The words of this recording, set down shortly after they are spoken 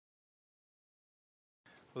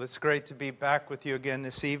Well, it's great to be back with you again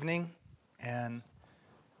this evening, and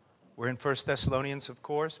we're in 1 Thessalonians, of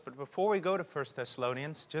course, but before we go to 1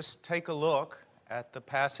 Thessalonians, just take a look at the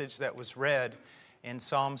passage that was read in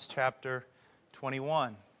Psalms chapter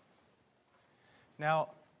 21.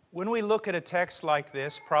 Now, when we look at a text like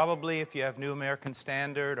this, probably if you have New American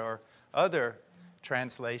Standard or other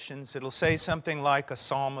translations, it'll say something like a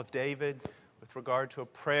Psalm of David with regard to a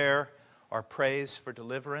prayer or praise for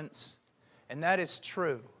deliverance. And that is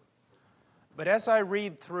true. But as I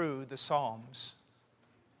read through the Psalms,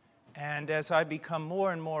 and as I become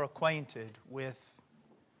more and more acquainted with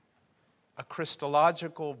a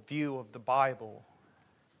Christological view of the Bible,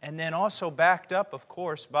 and then also backed up, of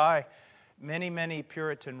course, by many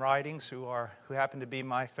Puritan writings who happen to be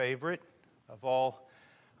my favorite of all,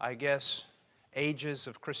 I guess, ages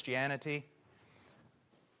of Christianity,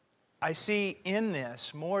 I see in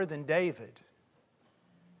this more than David.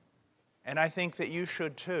 And I think that you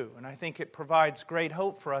should too. And I think it provides great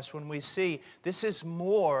hope for us when we see this is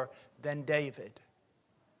more than David.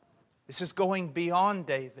 This is going beyond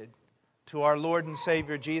David to our Lord and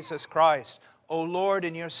Savior Jesus Christ. O Lord,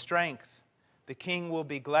 in your strength, the King will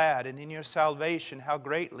be glad, and in your salvation, how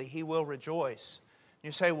greatly He will rejoice. And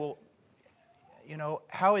you say, well,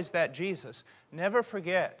 how is that Jesus? Never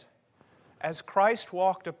forget, as Christ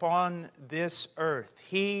walked upon this earth,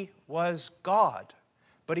 He was God.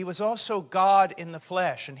 But He was also God in the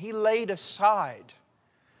flesh, and He laid aside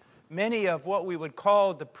many of what we would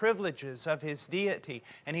call the privileges of His deity.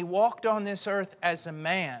 And He walked on this earth as a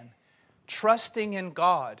man, trusting in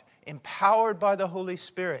God, empowered by the Holy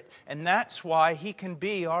Spirit. And that's why He can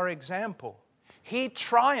be our example. He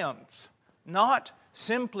triumphed not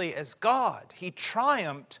simply as God. He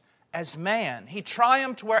triumphed as man. He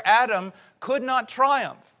triumphed where Adam could not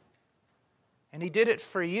triumph. And He did it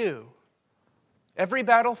for you. Every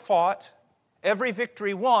battle fought, every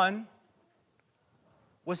victory won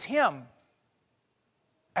was Him.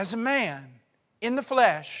 As a man, in the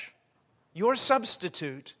flesh, your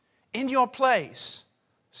substitute, in your place,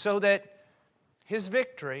 so that His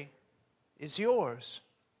victory is yours.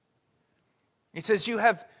 He says,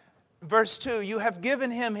 verse 2, you have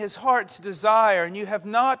given Him His heart's desire, and you have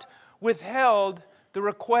not withheld the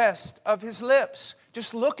request of His lips.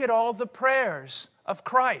 Just look at all the prayers of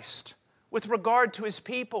Christ with regard to His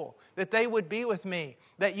people, that they would be with me,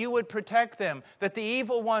 that you would protect them, that the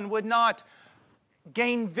evil one would not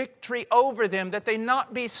gain victory over them, that they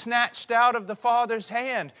not be snatched out of the Father's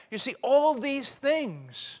hand. You see, all these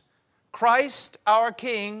things, Christ, our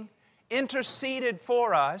King, interceded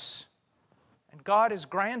for us, and God has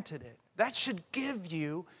granted it. That should give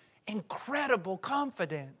you incredible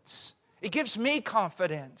confidence. It gives me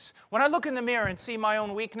confidence. When I look in the mirror and see my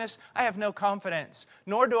own weakness, I have no confidence.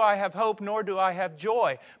 Nor do I have hope, nor do I have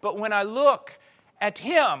joy. But when I look at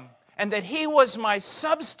Him, and that He was my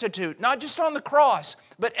substitute, not just on the cross,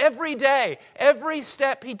 but every day, every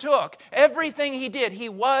step He took, everything He did, He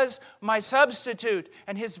was my substitute.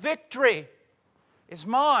 And His victory is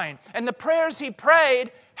mine. And the prayers He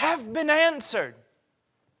prayed have been answered.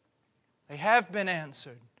 They have been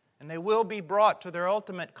answered. And they will be brought to their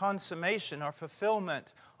ultimate consummation or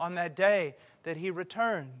fulfillment on that day that He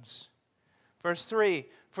returns. Verse 3,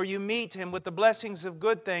 for you meet Him with the blessings of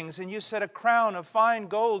good things, and you set a crown of fine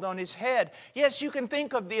gold on His head. Yes, you can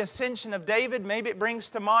think of the ascension of David. Maybe it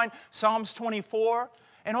brings to mind Psalms 24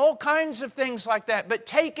 and all kinds of things like that. But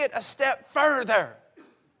take it a step further.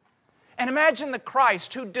 And imagine the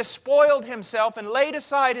Christ who despoiled Himself and laid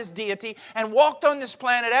aside His deity and walked on this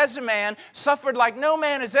planet as a man, suffered like no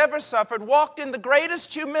man has ever suffered, walked in the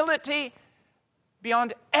greatest humility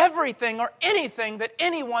beyond everything or anything that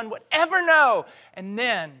anyone would ever know. And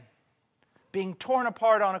then, being torn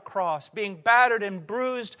apart on a cross, being battered and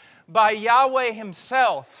bruised by Yahweh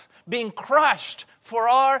Himself, being crushed for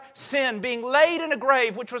our sin, being laid in a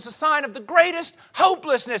grave, which was a sign of the greatest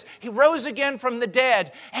hopelessness. He rose again from the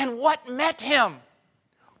dead. And what met Him?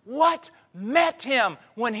 What met Him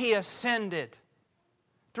when He ascended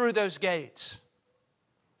through those gates?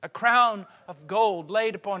 A crown of gold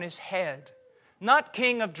laid upon His head. Not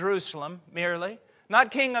King of Jerusalem merely, not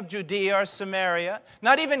King of Judea or Samaria,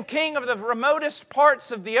 not even King of the remotest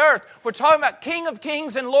parts of the earth. We're talking about King of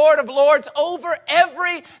kings and Lord of lords over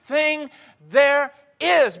everything there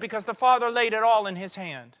is, because the Father laid it all in His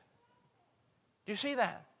hand. Do you see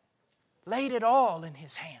that? Laid it all in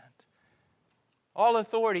His hand. All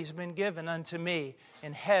authority has been given unto me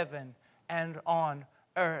in heaven and on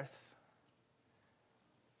earth.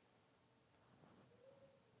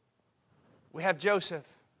 We have Joseph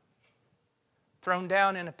thrown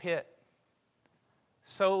down in a pit,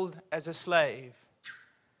 sold as a slave,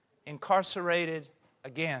 incarcerated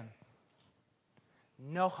again.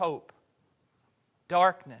 No hope.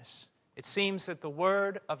 Darkness. It seems that the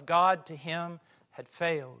word of God to him had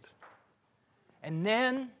failed. And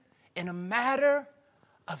then, in a matter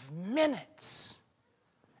of minutes,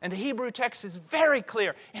 and the Hebrew text is very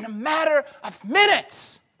clear, in a matter of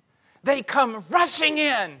minutes, they come rushing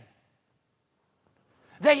in.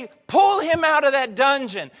 They pull him out of that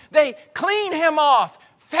dungeon. They clean him off.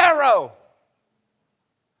 Pharaoh.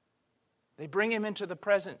 They bring him into the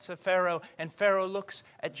presence of Pharaoh, and Pharaoh looks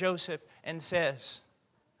at Joseph and says,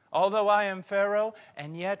 although I am Pharaoh,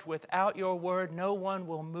 and yet without your word no one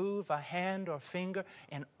will move a hand or finger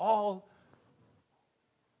in all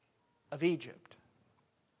of Egypt.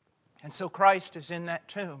 And so Christ is in that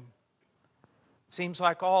tomb. It seems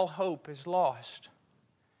like all hope is lost.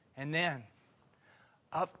 And then,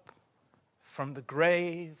 up from the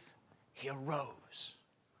grave, he arose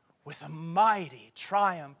with a mighty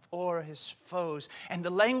triumph o'er his foes. And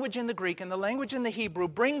the language in the Greek and the language in the Hebrew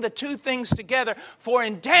bring the two things together. For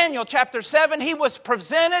in Daniel chapter 7, he was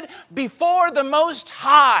presented before the Most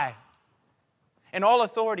High. And all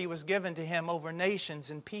authority was given to him over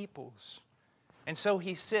nations and peoples. And so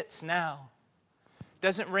he sits now,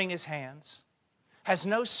 doesn't wring his hands, has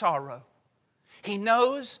no sorrow. He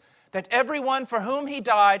knows that everyone for whom he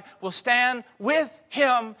died will stand with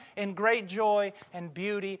him in great joy and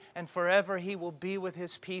beauty, and forever he will be with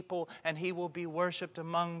his people, and he will be worshipped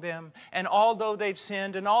among them. And although they've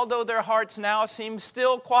sinned, and although their hearts now seem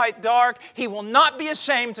still quite dark, he will not be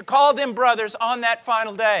ashamed to call them brothers on that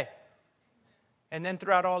final day. And then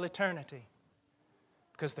throughout all eternity,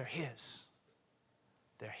 because they're his.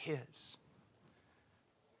 They're his.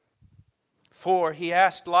 For he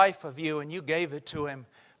asked life of you, and you gave it to him.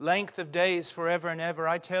 Length of days forever and ever.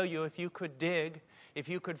 I tell you, if you could dig, if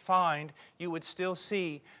you could find, you would still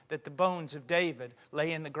see that the bones of David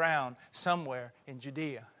lay in the ground somewhere in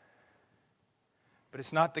Judea. But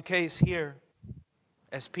it's not the case here.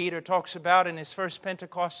 As Peter talks about in his first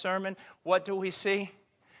Pentecost sermon, what do we see?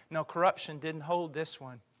 No, corruption didn't hold this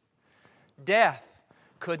one. Death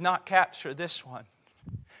could not capture this one.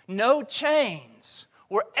 No chains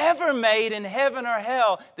were ever made in heaven or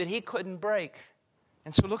hell that he couldn't break.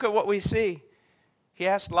 And so look at what we see. He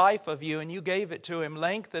asked life of you, and you gave it to him,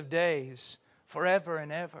 length of days, forever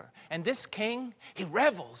and ever. And this king, he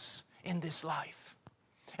revels in this life.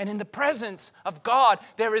 And in the presence of God,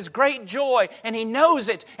 there is great joy, and he knows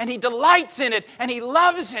it, and he delights in it, and he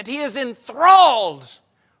loves it. He is enthralled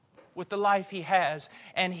with the life he has,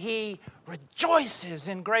 and he rejoices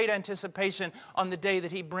in great anticipation on the day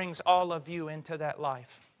that he brings all of you into that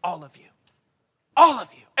life. All of you. All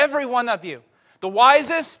of you. Every one of you. The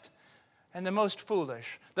wisest and the most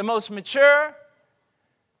foolish. The most mature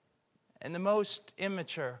and the most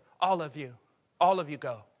immature. All of you. All of you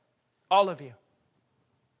go. All of you.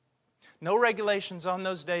 No regulations on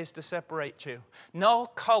those days to separate you. No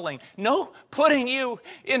culling. No putting you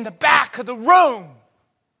in the back of the room.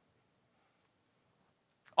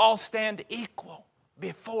 All stand equal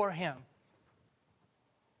before him.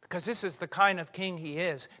 Because this is the kind of king he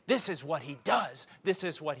is. This is what he does. This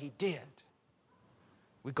is what he did.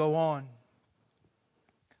 We go on.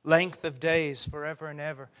 Length of days forever and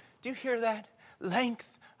ever. Do you hear that?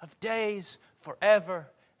 Length of days forever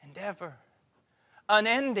and ever.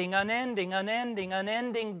 Unending, unending, unending,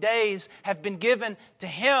 unending days have been given to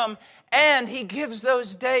him, and he gives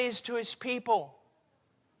those days to his people.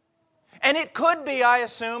 And it could be, I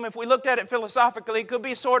assume, if we looked at it philosophically, it could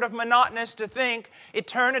be sort of monotonous to think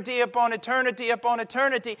eternity upon eternity upon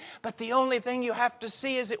eternity. But the only thing you have to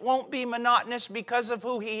see is it won't be monotonous because of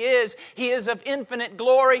who he is. He is of infinite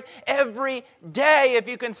glory every day, if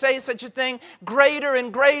you can say such a thing. Greater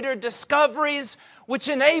and greater discoveries which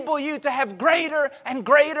enable you to have greater and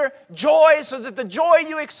greater joy, so that the joy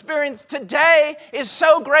you experience today is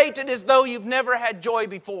so great it is as though you've never had joy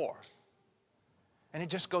before. And it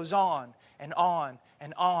just goes on and on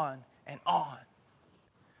and on and on.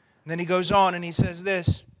 And then he goes on and he says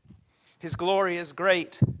this. His glory is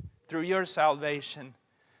great through your salvation.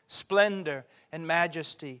 Splendor and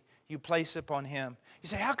majesty you place upon him. You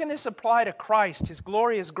say, how can this apply to Christ? His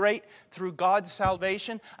glory is great through God's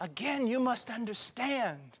salvation. Again, you must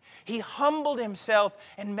understand. He humbled himself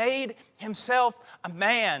and made himself a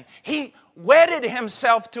man. He wedded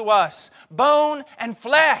himself to us, bone and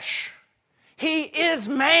flesh. He is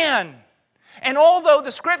man. And although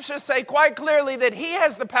the scriptures say quite clearly that he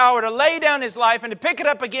has the power to lay down his life and to pick it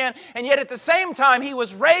up again, and yet at the same time he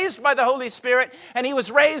was raised by the Holy Spirit and he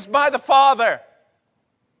was raised by the Father.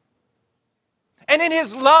 And in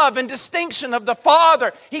his love and distinction of the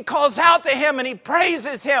Father, he calls out to him and he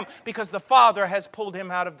praises him because the Father has pulled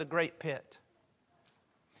him out of the great pit.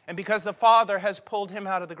 And because the Father has pulled him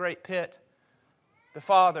out of the great pit, the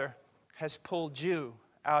Father has pulled you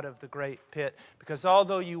out of the great pit. Because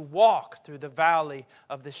although you walk through the valley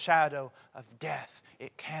of the shadow of death,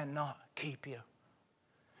 it cannot keep you.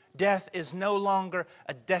 Death is no longer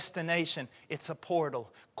a destination, it's a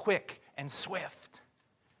portal, quick and swift.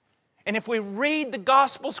 And if we read the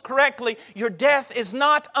Gospels correctly, your death is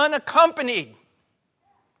not unaccompanied.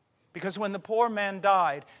 Because when the poor man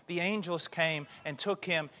died, the angels came and took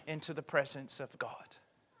him into the presence of God.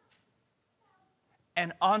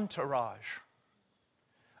 An entourage.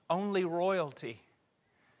 Only royalty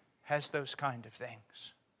has those kind of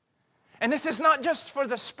things. And this is not just for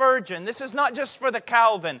the Spurgeon. This is not just for the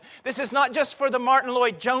Calvin. This is not just for the Martin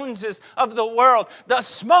Lloyd-Joneses of the world. The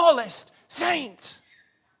smallest saints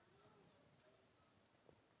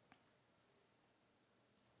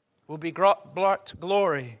will be brought to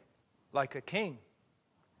glory like a king,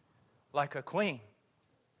 like a queen,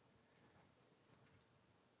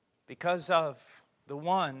 because of the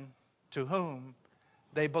one to whom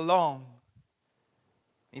they belong.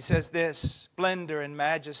 He says this, splendor and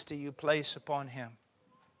majesty you place upon him.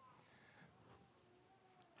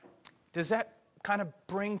 Does that kind of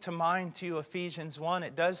bring to mind to you Ephesians 1?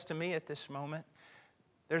 It does to me at this moment.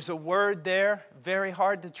 There's a word there, very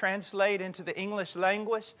hard to translate into the English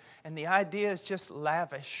language, and the idea is just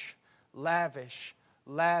lavish, lavish,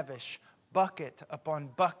 lavish, bucket upon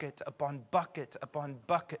bucket upon bucket upon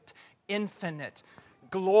bucket, infinite,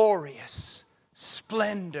 glorious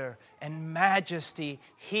splendor and majesty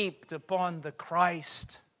heaped upon the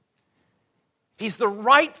Christ. He's the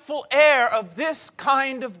rightful heir of this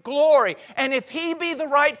kind of glory. And if He be the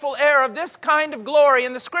rightful heir of this kind of glory,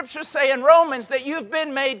 and the Scriptures say in Romans that you've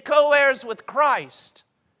been made co-heirs with Christ,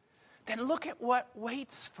 then look at what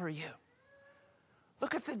waits for you.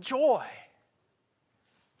 Look at the joy.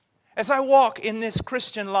 As I walk in this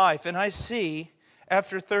Christian life and I see,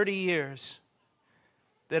 after 30 years,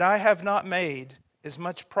 that I have not made as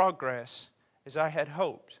much progress as I had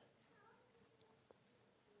hoped.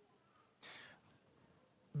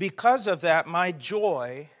 Because of that, my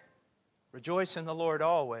joy, rejoice in the Lord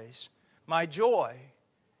always, my joy,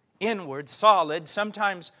 inward, solid,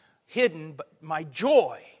 sometimes hidden, but my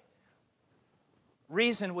joy,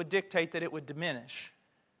 reason would dictate that it would diminish.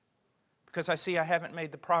 Because I see I haven't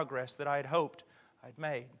made the progress that I had hoped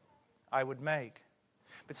I would make.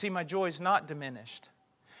 But see, my joy is not diminished.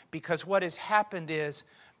 Because what has happened is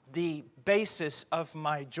the basis of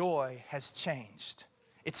my joy has changed.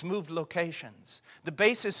 It's moved locations. The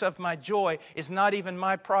basis of my joy is not even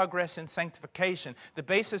my progress in sanctification. The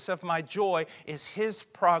basis of my joy is His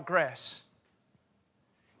progress,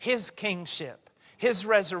 His kingship, His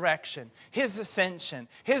resurrection, His ascension,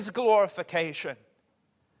 His glorification.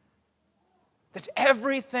 That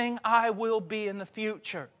everything I will be in the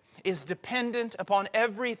future is dependent upon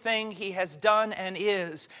everything He has done and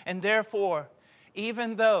is. And therefore,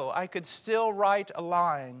 even though I could still write a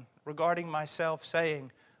line regarding myself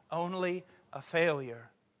saying, only a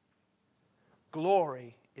failure,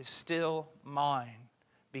 glory is still mine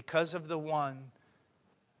because of the one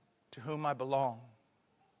to whom I belong.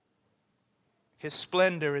 His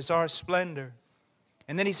splendor is our splendor.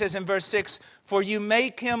 And then he says in verse 6, for you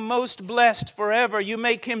make Him most blessed forever. You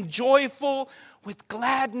make Him joyful with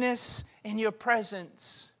gladness in your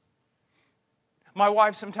presence. My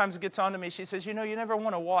wife sometimes gets on to me. She says, you know, you never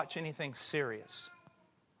want to watch anything serious.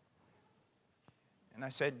 And I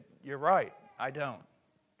said, you're right, I don't.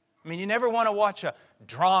 I mean, you never want to watch a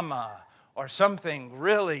drama or something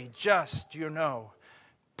really just,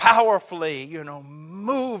 powerfully,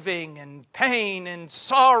 moving and pain and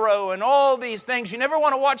sorrow and all these things. You never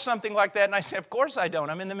want to watch something like that. And I say, of course I don't.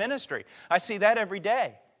 I'm in the ministry. I see that every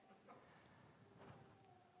day.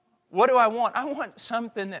 What do I want? I want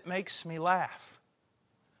something that makes me laugh.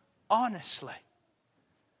 Honestly.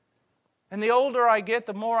 And the older I get,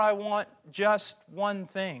 the more I want just one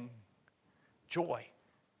thing. Joy.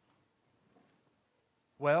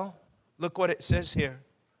 Well, look what it says here.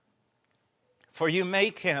 For you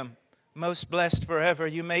make Him most blessed forever.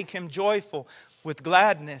 You make Him joyful with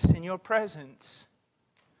gladness in your presence.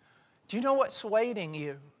 Do you know what's waiting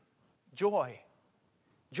you? Joy.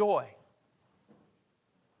 Joy.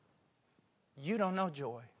 You don't know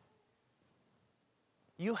joy.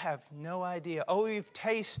 You have no idea. Oh, you've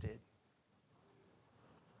tasted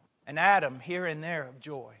an atom here and there of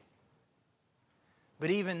joy.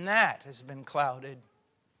 But even that has been clouded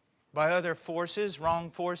by other forces,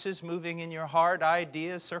 wrong forces moving in your heart,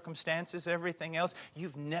 ideas, circumstances, everything else.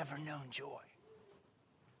 You've never known joy.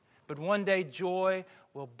 But one day joy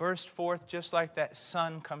will burst forth just like that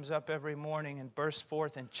sun comes up every morning and bursts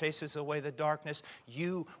forth and chases away the darkness.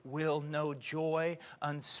 You will know joy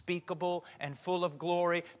unspeakable and full of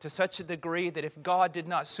glory to such a degree that if God did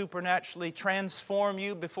not supernaturally transform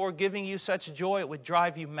you before giving you such joy, it would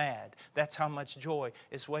drive you mad. That's how much joy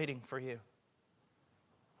is waiting for you.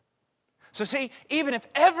 So see, even if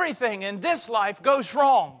everything in this life goes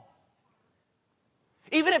wrong,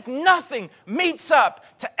 even if nothing meets up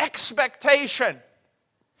to expectation,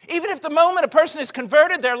 even if the moment a person is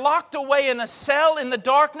converted, they're locked away in a cell in the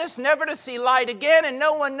darkness, never to see light again, and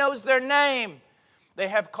no one knows their name, they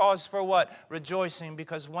have cause for what? Rejoicing,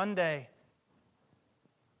 because one day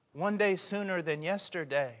sooner than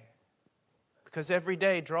yesterday, because every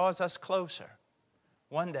day draws us closer,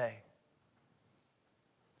 one day,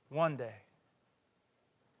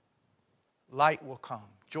 light will come,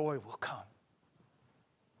 joy will come.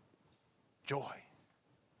 Joy,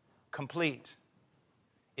 complete,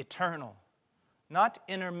 eternal, not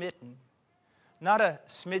intermittent, not a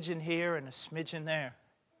smidgen here and a smidgen there.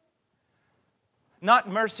 Not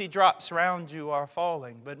mercy drops around you are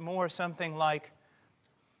falling, but more something like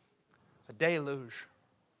a deluge.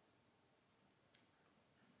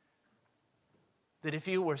 That if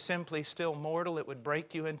you were simply still mortal, it would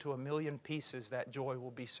break you into a million pieces. That joy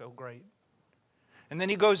will be so great. And then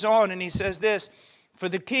he goes on and he says this, for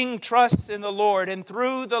the king trusts in the Lord, and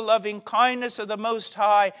through the loving kindness of the Most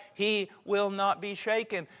High, he will not be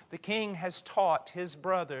shaken. The king has taught his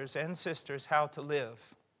brothers and sisters how to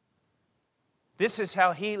live. This is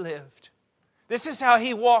how he lived. This is how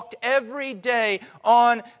he walked every day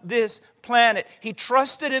on this planet. He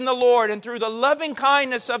trusted in the Lord, and through the loving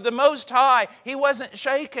kindness of the Most High, he wasn't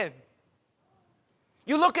shaken.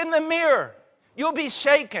 You look in the mirror, you'll be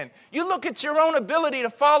shaken. You look at your own ability to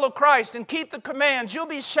follow Christ and keep the commands, you'll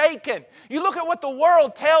be shaken. You look at what the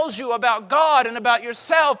world tells you about God and about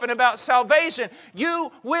yourself and about salvation, you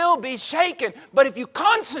will be shaken. But if you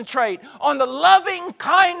concentrate on the loving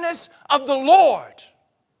kindness of the Lord,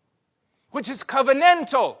 which is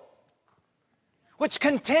covenantal, which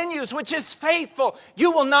continues, which is faithful,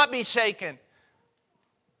 you will not be shaken.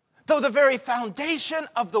 Though the very foundation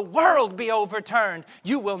of the world be overturned,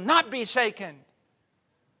 you will not be shaken.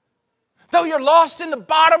 Though you're lost in the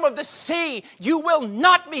bottom of the sea, you will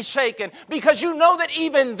not be shaken, because you know that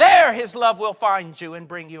even there His love will find you and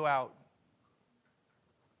bring you out.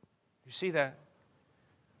 You see that?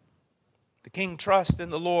 The king trusts in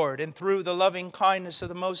the Lord, and through the loving kindness of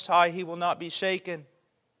the Most High, he will not be shaken.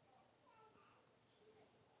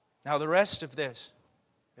 Now the rest of this,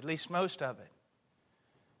 at least most of it,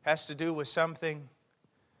 has to do with something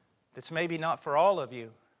that's maybe not for all of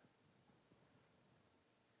you,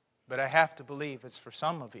 but I have to believe it's for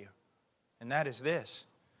some of you. And that is this.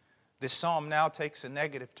 This psalm now takes a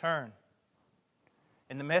negative turn.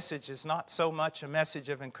 And the message is not so much a message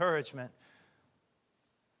of encouragement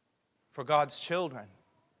for God's children,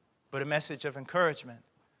 but a message of encouragement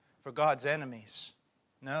for God's enemies.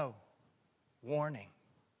 No. Warning.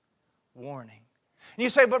 Warning. And you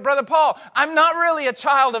say, but Brother Paul, I'm not really a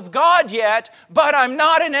child of God yet, but I'm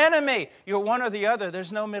not an enemy. You're one or the other.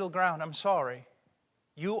 There's no middle ground. I'm sorry.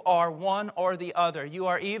 You are one or the other. You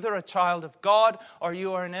are either a child of God or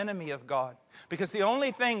you are an enemy of God. Because the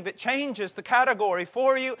only thing that changes the category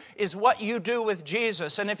for you is what you do with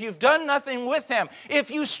Jesus. And if you've done nothing with Him,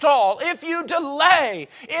 if you stall, if you delay,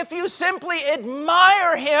 if you simply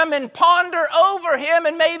admire Him and ponder over Him,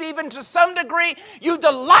 and maybe even to some degree you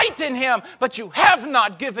delight in Him, but you have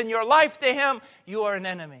not given your life to Him, you are an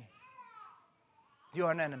enemy. You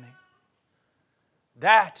are an enemy.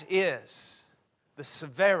 That is the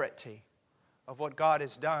severity of what God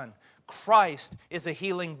has done. Christ is a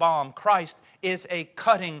healing balm. Christ is a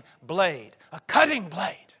cutting blade. A cutting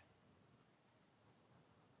blade.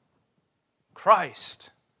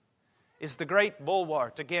 Christ is the great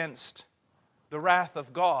bulwark against the wrath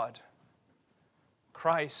of God.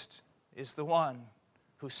 Christ is the one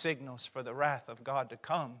who signals for the wrath of God to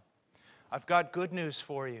come. I've got good news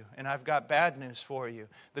for you, and I've got bad news for you.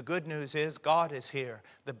 The good news is God is here.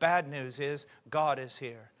 The bad news is God is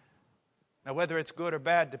here. Now, whether it's good or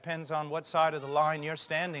bad depends on what side of the line you're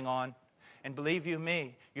standing on. And believe you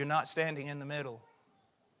me, you're not standing in the middle.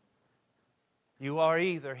 You are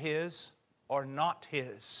either His or not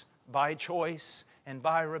His, by choice and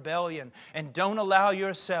by rebellion. And don't allow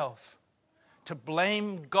yourself to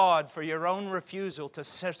blame God for your own refusal to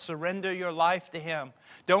surrender your life to Him.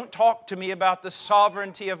 Don't talk to me about the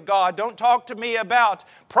sovereignty of God. Don't talk to me about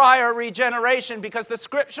prior regeneration, because the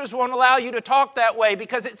Scriptures won't allow you to talk that way,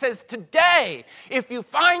 because it says today, if you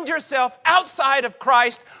find yourself outside of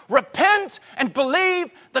Christ, repent and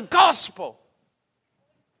believe the gospel.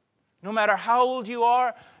 No matter how old you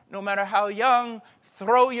are, no matter how young,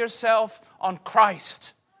 throw yourself on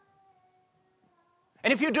Christ.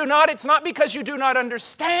 And if you do not, it's not because you do not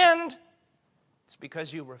understand. It's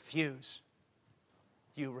because you refuse.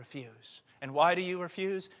 You refuse. And why do you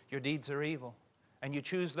refuse? Your deeds are evil. And you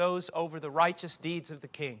choose those over the righteous deeds of the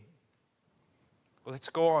King. Well, let's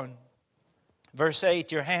go on. Verse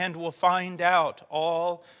 8, your hand will find out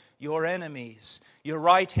all your enemies. Your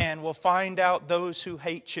right hand will find out those who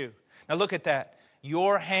hate you. Now look at that.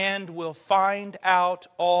 Your hand will find out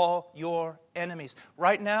all your enemies.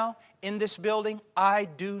 Right now, in this building, I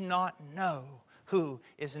do not know who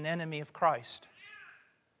is an enemy of Christ.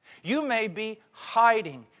 You may be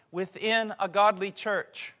hiding within a godly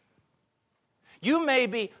church. You may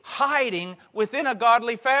be hiding within a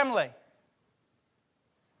godly family.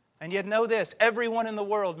 And yet know this, everyone in the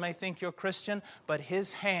world may think you're Christian, but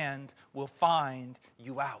His hand will find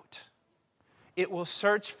you out. It will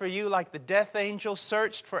search for you like the death angel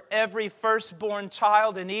searched for every firstborn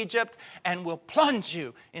child in Egypt, and will plunge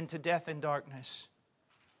you into death and darkness.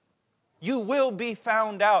 You will be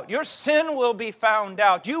found out. Your sin will be found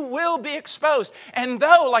out. You will be exposed. And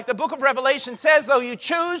though, like the book of Revelation says, though you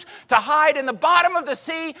choose to hide in the bottom of the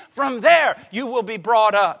sea, from there you will be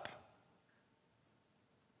brought up.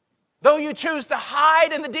 Though you choose to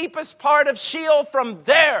hide in the deepest part of Sheol, from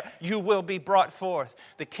there you will be brought forth.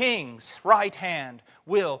 The King's right hand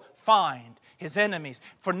will find His enemies.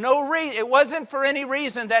 For no reason, it wasn't for any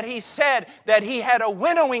reason that He said that He had a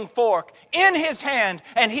winnowing fork in His hand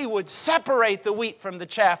and He would separate the wheat from the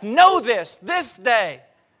chaff. Know this day,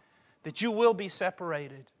 that you will be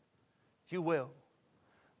separated. You will.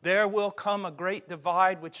 There will come a great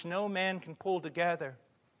divide which no man can pull together.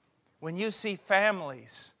 When you see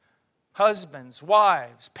families, husbands,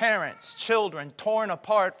 wives, parents, children torn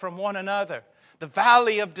apart from one another. The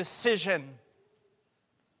valley of decision.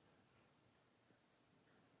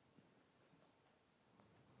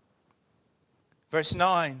 Verse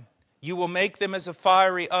 9, you will make them as a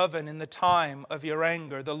fiery oven in the time of your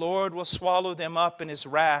anger. The Lord will swallow them up in His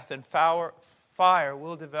wrath, and fire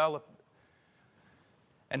will develop,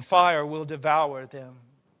 and fire will devour them.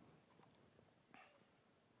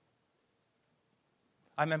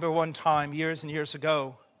 I remember one time, years and years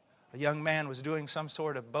ago, a young man was doing some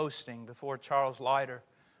sort of boasting before Charles Leiter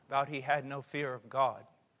about he had no fear of God.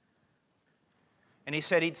 And he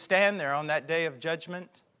said he'd stand there on that day of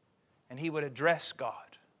judgment and he would address God.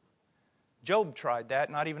 Job tried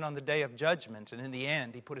that, not even on the day of judgment, and in the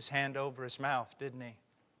end he put his hand over his mouth, didn't he?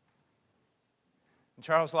 And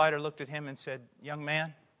Charles Leiter looked at him and said, young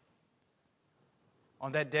man,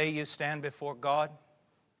 on that day you stand before God,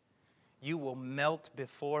 you will melt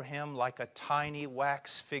before Him like a tiny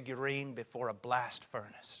wax figurine before a blast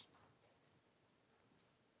furnace.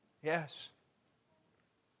 Yes.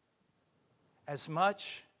 As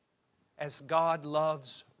much as God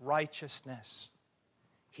loves righteousness,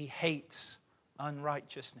 He hates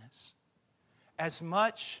unrighteousness. As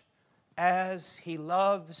much as He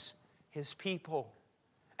loves His people,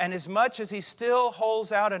 and as much as He still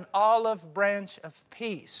holds out an olive branch of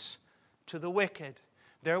peace to the wicked,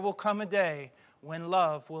 there will come a day when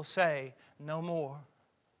love will say no more.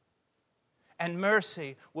 And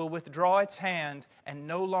mercy will withdraw its hand and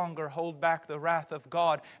no longer hold back the wrath of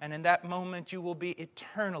God. And in that moment you will be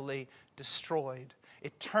eternally destroyed,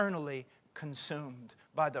 eternally consumed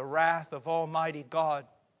by the wrath of Almighty God.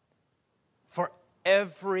 For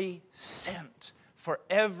every cent, for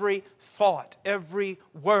every thought, every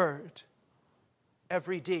word,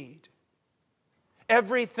 every deed.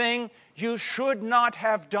 Everything you should not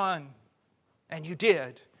have done, and you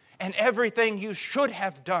did. And everything you should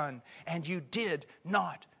have done, and you did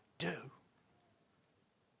not do.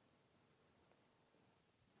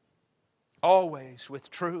 Always with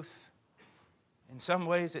truth. In some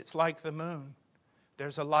ways it's like the moon.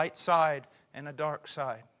 There's a light side and a dark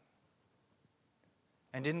side.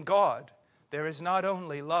 And in God, there is not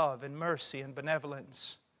only love and mercy and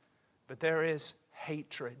benevolence, but there is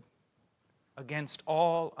hatred against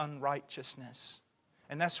all unrighteousness.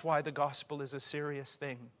 And that's why the gospel is a serious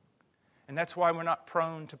thing. And that's why we're not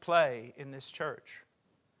prone to play in this church.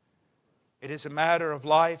 It is a matter of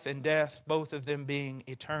life and death, both of them being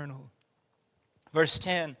eternal. Verse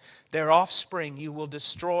 10, their offspring you will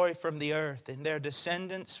destroy from the earth, and their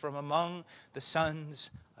descendants from among the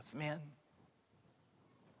sons of men.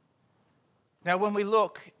 Now, when we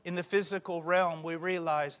look in the physical realm, we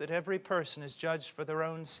realize that every person is judged for their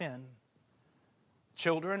own sin.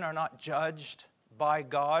 Children are not judged by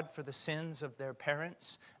God for the sins of their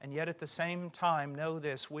parents, and yet at the same time, know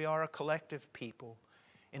this, we are a collective people.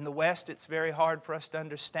 In the West, it's very hard for us to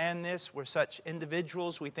understand this. We're such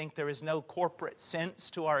individuals. We think there is no corporate sense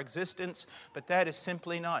to our existence, but that is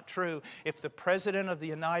simply not true. If the President of the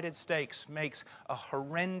United States makes a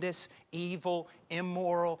horrendous, evil,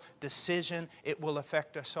 immoral decision, it will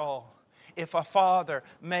affect us all. If a father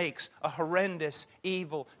makes a horrendous,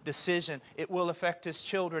 evil decision, it will affect his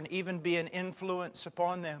children, even be an influence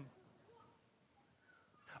upon them.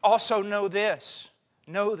 Also know this,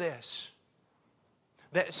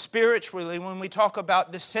 that spiritually, when we talk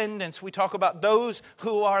about descendants, we talk about those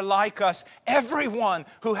who are like us. Everyone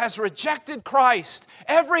who has rejected Christ,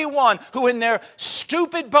 everyone who in their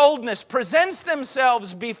stupid boldness presents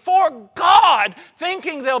themselves before God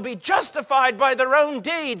thinking they'll be justified by their own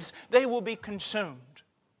deeds, they will be consumed.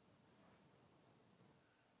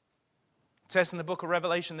 It says in the book of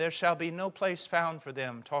Revelation, there shall be no place found for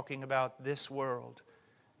them, talking about this world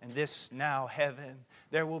and this now heaven.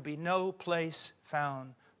 There will be no place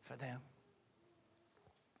found for them.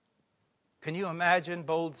 Can you imagine,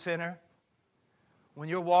 bold sinner, when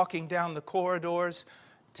you're walking down the corridors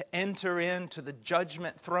to enter into the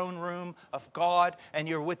judgment throne room of God, and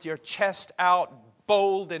you're with your chest out,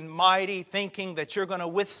 bold and mighty, thinking that you're going to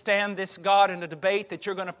withstand this God in a debate, that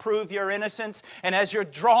you're going to prove your innocence. And as you're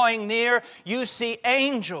drawing near, you see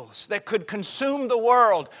angels that could consume the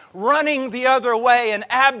world running the other way in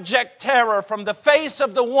abject terror from the face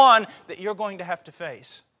of the one that you're going to have to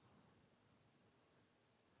face.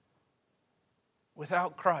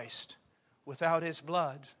 Without Christ, without His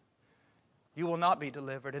blood, you will not be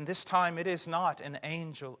delivered. And this time it is not an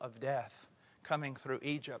angel of death coming through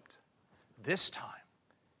Egypt. This time,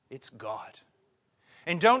 it's God.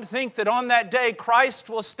 And don't think that on that day Christ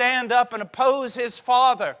will stand up and oppose His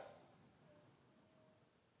Father,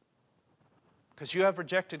 because you have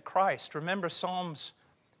rejected Christ. Remember Psalms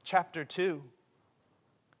chapter 2,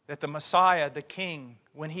 that the Messiah, the King,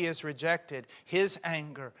 when He is rejected, His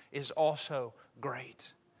anger is also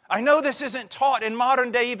great. I know this isn't taught in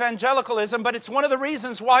modern day evangelicalism, but it's one of the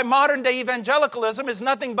reasons why modern day evangelicalism is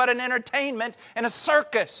nothing but an entertainment and a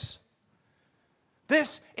circus.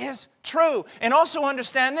 This is true. And also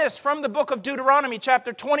understand this from the book of Deuteronomy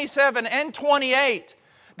chapter 27 and 28,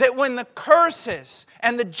 that when the curses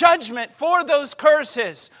and the judgment for those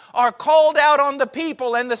curses are called out on the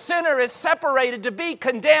people and the sinner is separated to be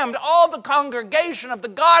condemned, all the congregation of the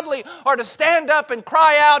godly are to stand up and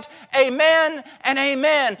cry out, Amen and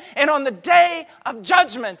Amen. And on the day of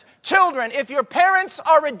judgment, children, if your parents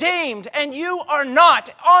are redeemed and you are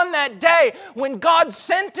not, on that day when God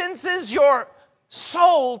sentences your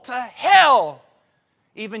soul to hell,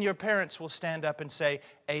 even your parents will stand up and say,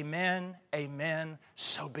 Amen, Amen,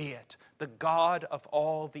 so be it. The God of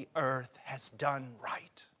all the earth has done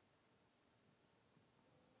right.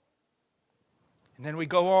 And then we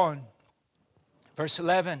go on. Verse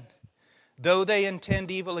 11, though they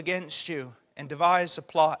intend evil against you and devise a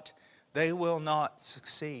plot, they will not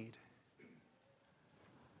succeed.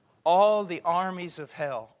 All the armies of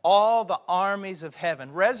hell, all the armies of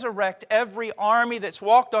heaven, resurrect every army that's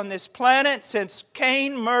walked on this planet since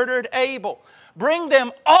Cain murdered Abel. Bring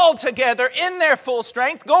them all together in their full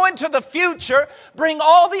strength. Go into the future. Bring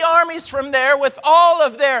all the armies from there with all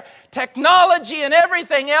of their technology and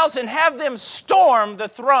everything else, and have them storm the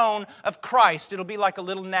throne of Christ. It'll be like a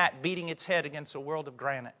little gnat beating its head against a world of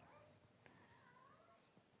granite.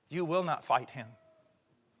 You will not fight him.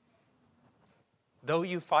 Though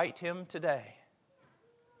you fight him today,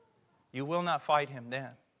 you will not fight him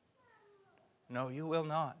then. No, you will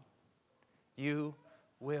not. You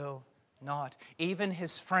will not. Even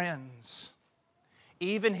his friends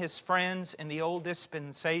in the old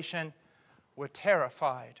dispensation were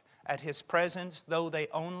terrified at his presence, though they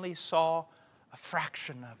only saw a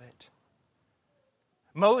fraction of it.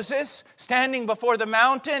 Moses, standing before the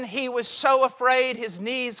mountain, he was so afraid his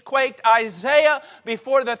knees quaked. Isaiah,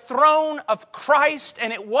 before the throne of Christ,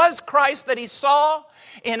 and it was Christ that he saw.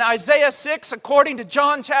 In Isaiah 6, according to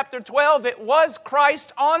John chapter 12, it was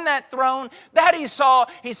Christ on that throne that he saw.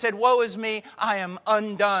 He said, woe is me, I am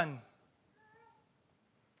undone.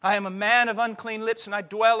 I am a man of unclean lips, and I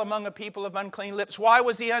dwell among a people of unclean lips. Why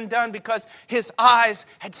was he undone? Because his eyes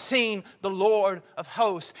had seen the Lord of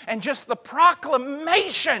hosts. And just the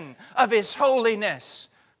proclamation of His holiness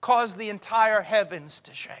caused the entire heavens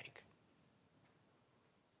to shake.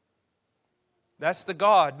 That's the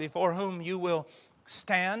God before whom you will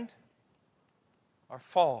stand or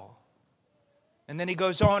fall. And then he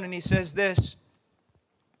goes on and he says this,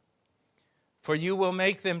 for you will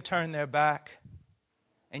make them turn their back,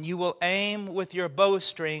 and you will aim with your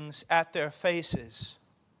bowstrings at their faces.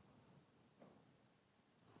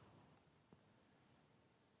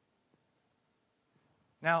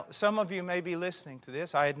 Now, some of you may be listening to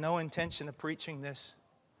this. I had no intention of preaching this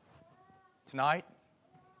tonight.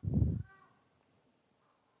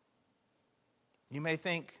 You may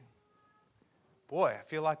think, boy, I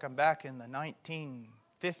feel like I'm back in the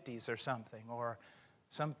 1950s or something, or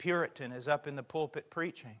some Puritan is up in the pulpit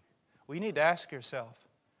preaching. Well, you need to ask yourself,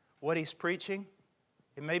 what he's preaching,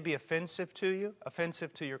 it may be offensive to you,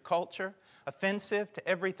 offensive to your culture, offensive to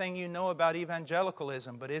everything you know about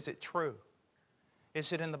evangelicalism, but is it true?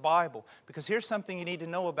 Is it in the Bible? Because here's something you need to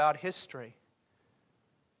know about history.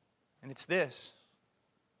 And it's this.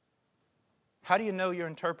 How do you know you're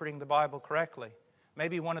interpreting the Bible correctly?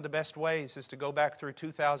 Maybe one of the best ways is to go back through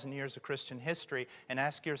 2,000 years of Christian history and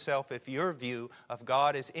ask yourself if your view of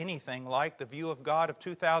God is anything like the view of God of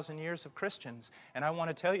 2,000 years of Christians. And I want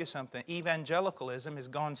to tell you something. Evangelicalism has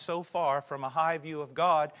gone so far from a high view of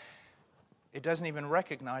God, it doesn't even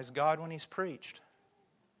recognize God when He's preached.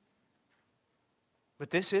 But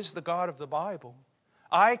this is the God of the Bible.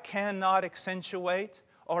 I cannot accentuate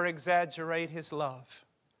or exaggerate His love.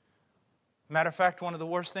 Matter of fact, one of the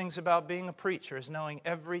worst things about being a preacher is knowing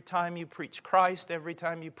every time you preach Christ, every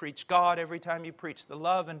time you preach God, every time you preach the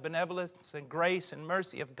love and benevolence and grace and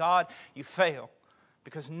mercy of God, you fail.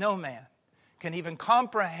 Because no man can even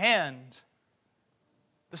comprehend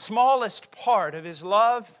the smallest part of His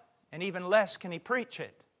love, and even less can he preach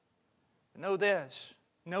it. Know this,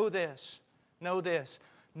 know this. Know this,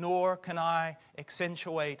 nor can I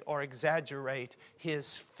accentuate or exaggerate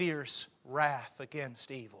His fierce wrath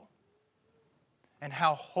against evil. And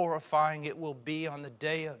how horrifying it will be on the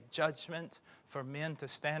day of judgment for men to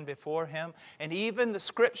stand before Him. And even the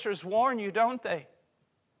Scriptures warn you, don't they?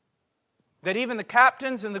 That even the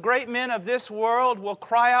captains and the great men of this world will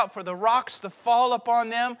cry out for the rocks to fall upon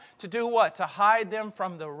them to do what? To hide them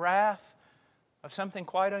from the wrath of something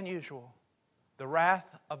quite unusual. The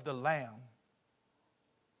wrath of the Lamb.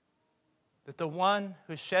 That the one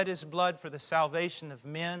who shed His blood for the salvation of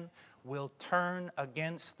men will turn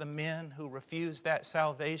against the men who refuse that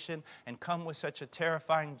salvation and come with such a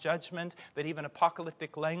terrifying judgment that even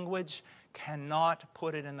apocalyptic language cannot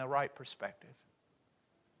put it in the right perspective.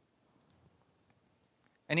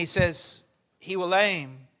 And he says, He will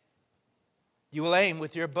aim. You will aim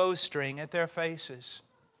with your bowstring at their faces.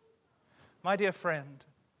 My dear friend,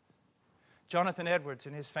 Jonathan Edwards,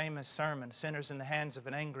 in his famous sermon, Sinners in the Hands of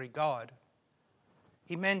an Angry God,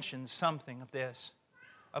 he mentions something of this,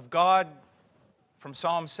 of God from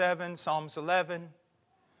Psalm 7, Psalms 11,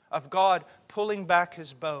 of God pulling back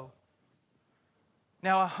His bow.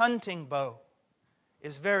 Now, a hunting bow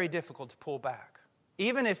is very difficult to pull back.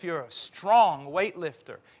 Even if you're a strong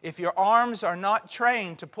weightlifter, if your arms are not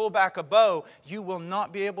trained to pull back a bow, you will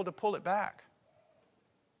not be able to pull it back.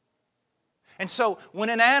 And so, when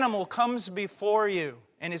an animal comes before you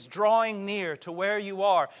and is drawing near to where you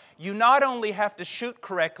are, you not only have to shoot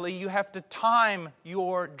correctly, you have to time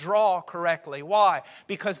your draw correctly. Why?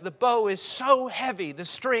 Because the bow is so heavy, the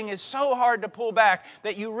string is so hard to pull back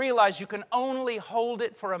that you realize you can only hold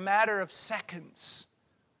it for a matter of seconds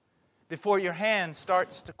before your hand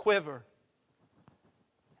starts to quiver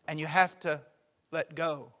and you have to let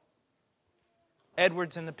go.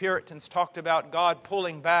 Edwards and the Puritans talked about God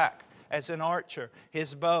pulling back as an archer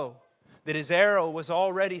His bow, that His arrow was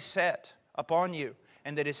already set upon you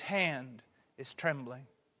and that His hand is trembling.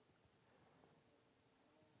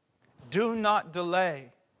 Do not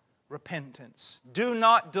delay repentance. Do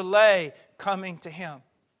not delay coming to Him.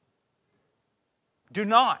 Do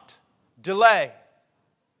not delay.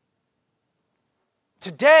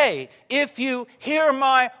 Today, if you hear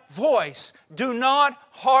my voice, do not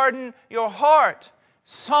harden your heart.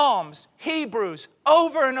 Psalms, Hebrews,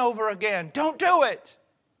 over and over again. Don't do it.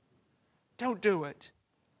 Don't do it.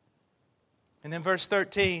 And then verse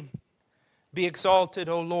 13, be exalted,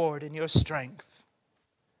 O Lord, in your strength,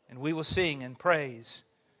 and we will sing and praise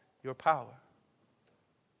your power.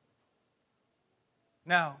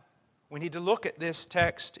 Now, we need to look at this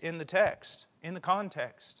text, in the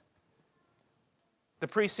context. The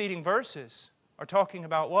preceding verses are talking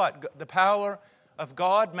about what? The power of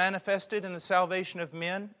God manifested in the salvation of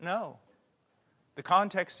men? No. The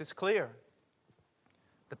context is clear.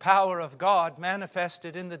 The power of God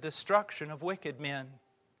manifested in the destruction of wicked men.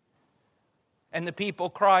 And the people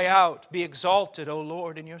cry out, be exalted, O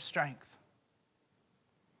Lord, in your strength.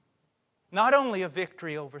 Not only a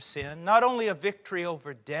victory over sin, not only a victory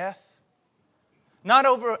over death, Not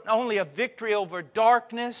only a victory over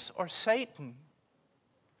darkness or Satan,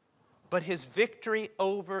 but His victory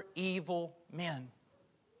over evil men.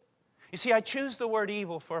 You see, I choose the word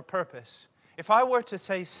evil for a purpose. If I were to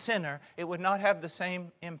say sinner, it would not have the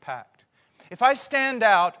same impact. If I stand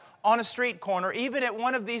out on a street corner, even at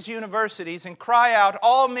one of these universities, and cry out,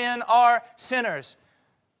 all men are sinners,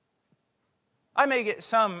 I may get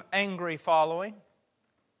some angry following.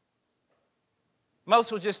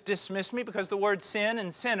 Most will just dismiss me because the word sin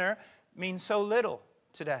and sinner means so little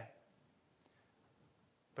today.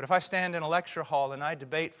 But if I stand in a lecture hall and I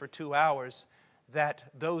debate for 2 hours that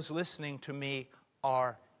those listening to me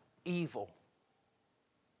are evil,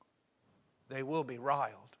 they will be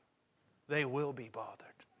riled. They will be bothered.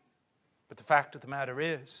 But the fact of the matter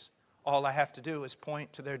is, all I have to do is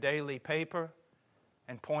point to their daily paper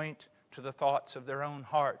and point to the thoughts of their own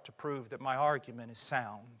heart to prove that my argument is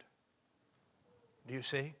sound. Do you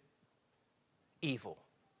see? Evil.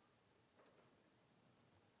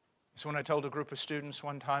 So when I told a group of students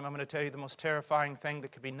one time, I'm going to tell you the most terrifying thing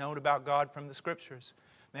that could be known about God from the Scriptures.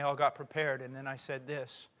 They all got prepared, and then I said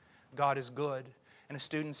this: God is good. And a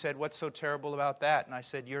student said, what's so terrible about that? And I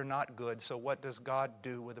said, you're not good, so what does God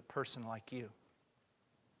do with a person like you?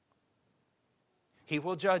 He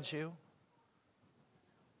will judge you.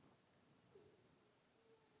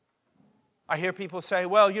 I hear people say,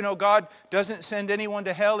 well, you know, God doesn't send anyone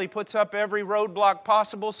to hell. He puts up every roadblock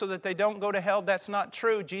possible so that they don't go to hell. That's not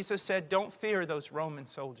true. Jesus said, don't fear those Roman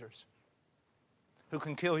soldiers who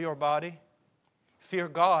can kill your body. Fear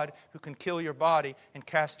God who can kill your body and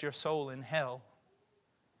cast your soul in hell.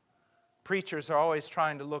 Preachers are always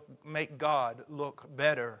trying to make God look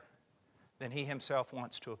better than He Himself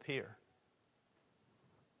wants to appear.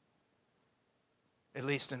 At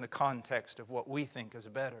least in the context of what we think is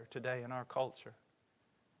better today in our culture.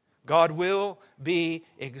 God will be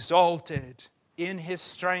exalted in His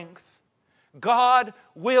strength. God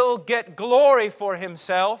will get glory for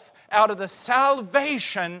Himself out of the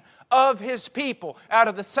salvation of His people. Out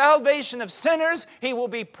of the salvation of sinners, He will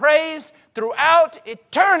be praised throughout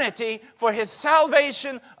eternity for His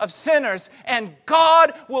salvation of sinners. And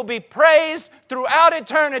God will be praised throughout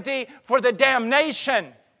eternity for the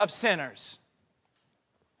damnation of sinners.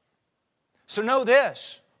 So know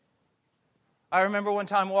this. I remember one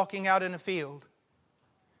time walking out in a field,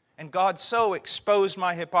 and God so exposed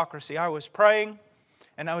my hypocrisy. I was praying,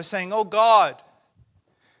 and I was saying, oh God,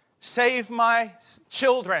 save my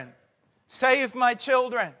children. Save my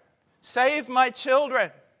children. Save my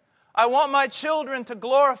children. I want my children to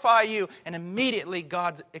glorify You. And immediately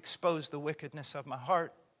God exposed the wickedness of my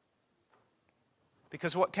heart.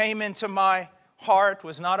 Because what came into my heart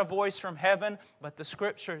was not a voice from heaven, but the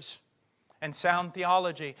Scriptures and sound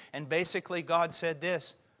theology. And basically God said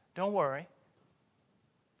this: don't worry.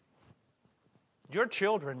 Your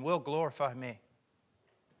children will glorify Me.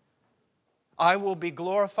 I will be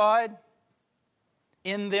glorified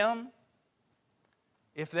in them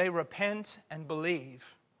if they repent and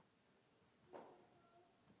believe.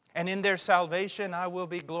 And in their salvation I will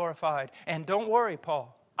be glorified. And don't worry,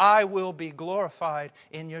 Paul, I will be glorified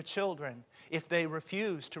in your children if they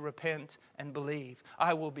refuse to repent and believe.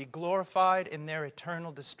 I will be glorified in their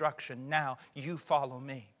eternal destruction. Now, you follow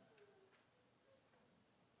Me.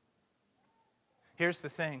 Here's the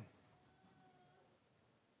thing.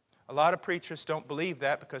 A lot of preachers don't believe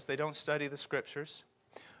that because they don't study the Scriptures.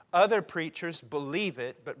 Other preachers believe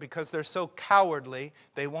it, but because they're so cowardly,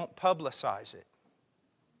 they won't publicize it.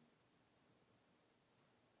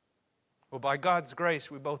 Well, by God's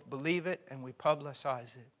grace, we both believe it and we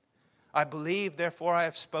publicize it. I believe, therefore I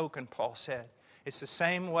have spoken, Paul said. It's the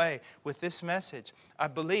same way with this message. I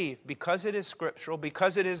believe because it is scriptural,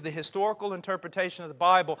 because it is the historical interpretation of the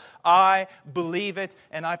Bible, I believe it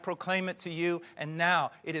and I proclaim it to you. And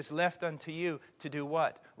now it is left unto you to do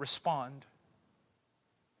what? Respond.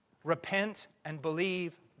 Repent and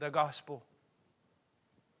believe the gospel.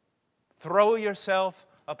 Throw yourself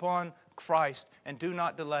upon Christ and do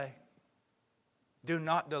not delay. Do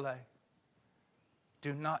not delay.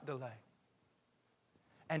 Do not delay.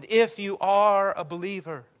 And if you are a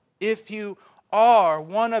believer, if you are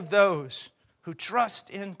one of those who trust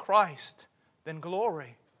in Christ, then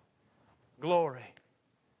glory. Glory.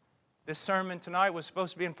 This sermon tonight was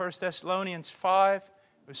supposed to be in 1 Thessalonians 5.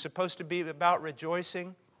 It was supposed to be about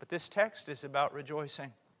rejoicing, but this text is about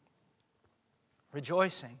rejoicing.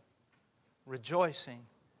 Rejoicing. Rejoicing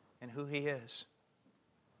in who He is.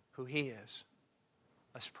 Who He is.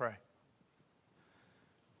 Let's pray.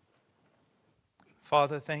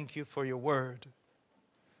 Father, thank You for Your word.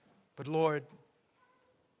 But Lord,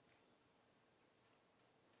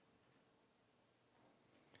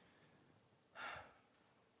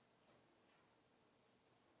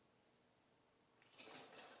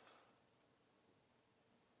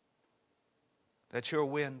 that your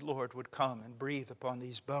wind, Lord, would come and breathe upon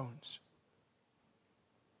these bones.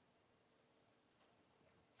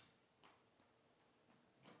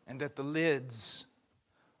 And that the lids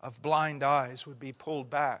of blind eyes would be pulled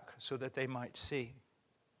back so that they might see.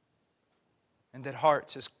 And that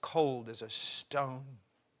hearts as cold as a stone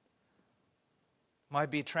might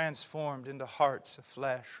be transformed into hearts of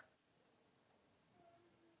flesh.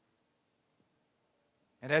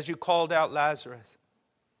 And as you called out Lazarus,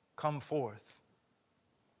 come forth.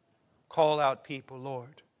 Call out people,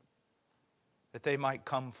 Lord, that they might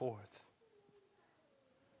come forth.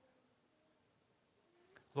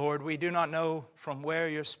 Lord, we do not know from where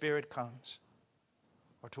your Spirit comes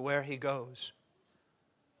or to where He goes,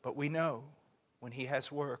 but we know when He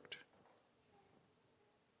has worked.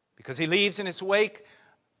 Because He leaves in His wake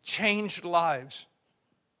changed lives.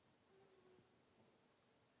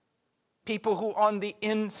 People who on the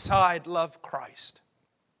inside love Christ.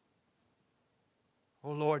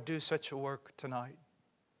 Oh Lord, do such a work tonight.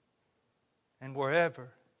 And wherever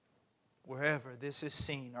this is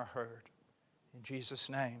seen or heard. In Jesus'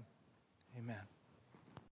 name, amen.